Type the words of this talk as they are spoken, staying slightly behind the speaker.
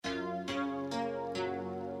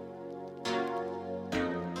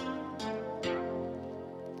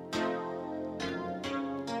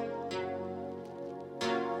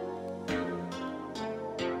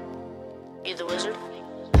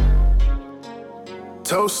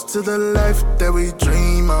Toast to the life that we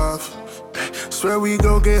dream of. Swear we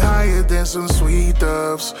gon' get higher than some sweet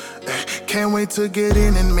doves. Can't wait to get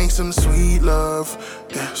in and make some sweet love.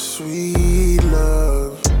 Yeah, sweet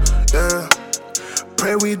love. Yeah.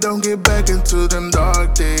 Pray we don't get back into them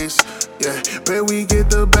dark days. Yeah, pray we get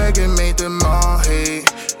the bag and make them all hate.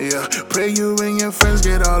 Yeah, pray you and your friends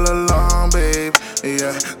get all along, babe.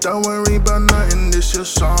 Yeah, don't worry about nothing, this your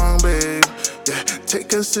song, babe. Yeah,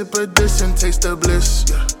 take a sip of this and taste the bliss.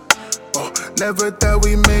 Yeah, oh, never thought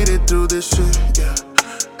we made it through this shit. Yeah,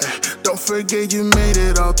 don't forget you made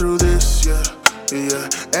it all through this. Yeah, yeah,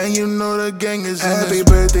 and you know the gang is happy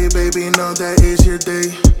birthday, baby, know that is your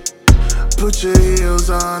day. Put your heels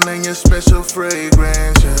on and your special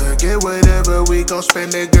fragrance. Yeah, get whatever we gon'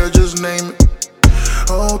 spend it, girl, just name it.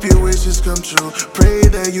 Hope your wishes come true. Pray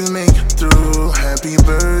that you make it through. Happy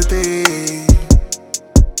birthday.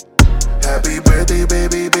 Happy birthday,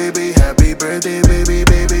 baby, baby. Happy birthday, baby,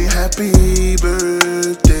 baby. Happy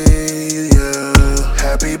birthday, yeah.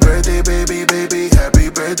 Happy birthday, baby, baby. Happy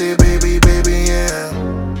birthday, baby, baby, yeah.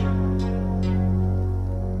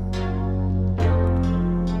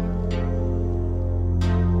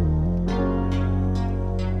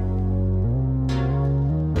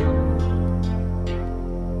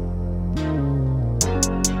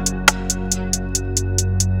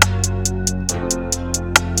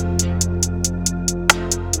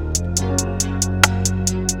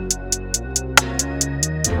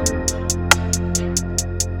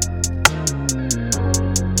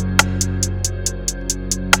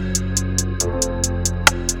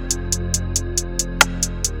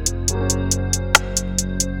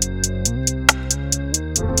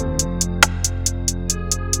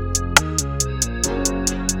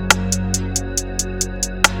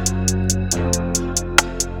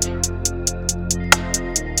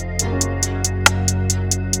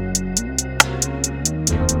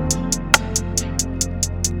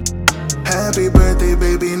 Happy birthday,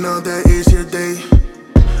 baby, know that is your day.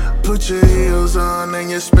 Put your heels on and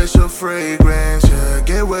your special fragrance. Yeah,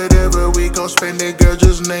 get whatever we gon' spend it, girl,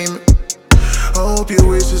 just name it. Hope your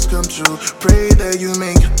wishes come true. Pray that you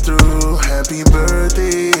make it through. Happy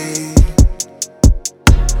birthday.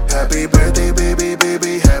 Happy birthday, baby,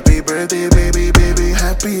 baby. Happy birthday, baby, baby.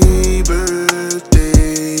 Happy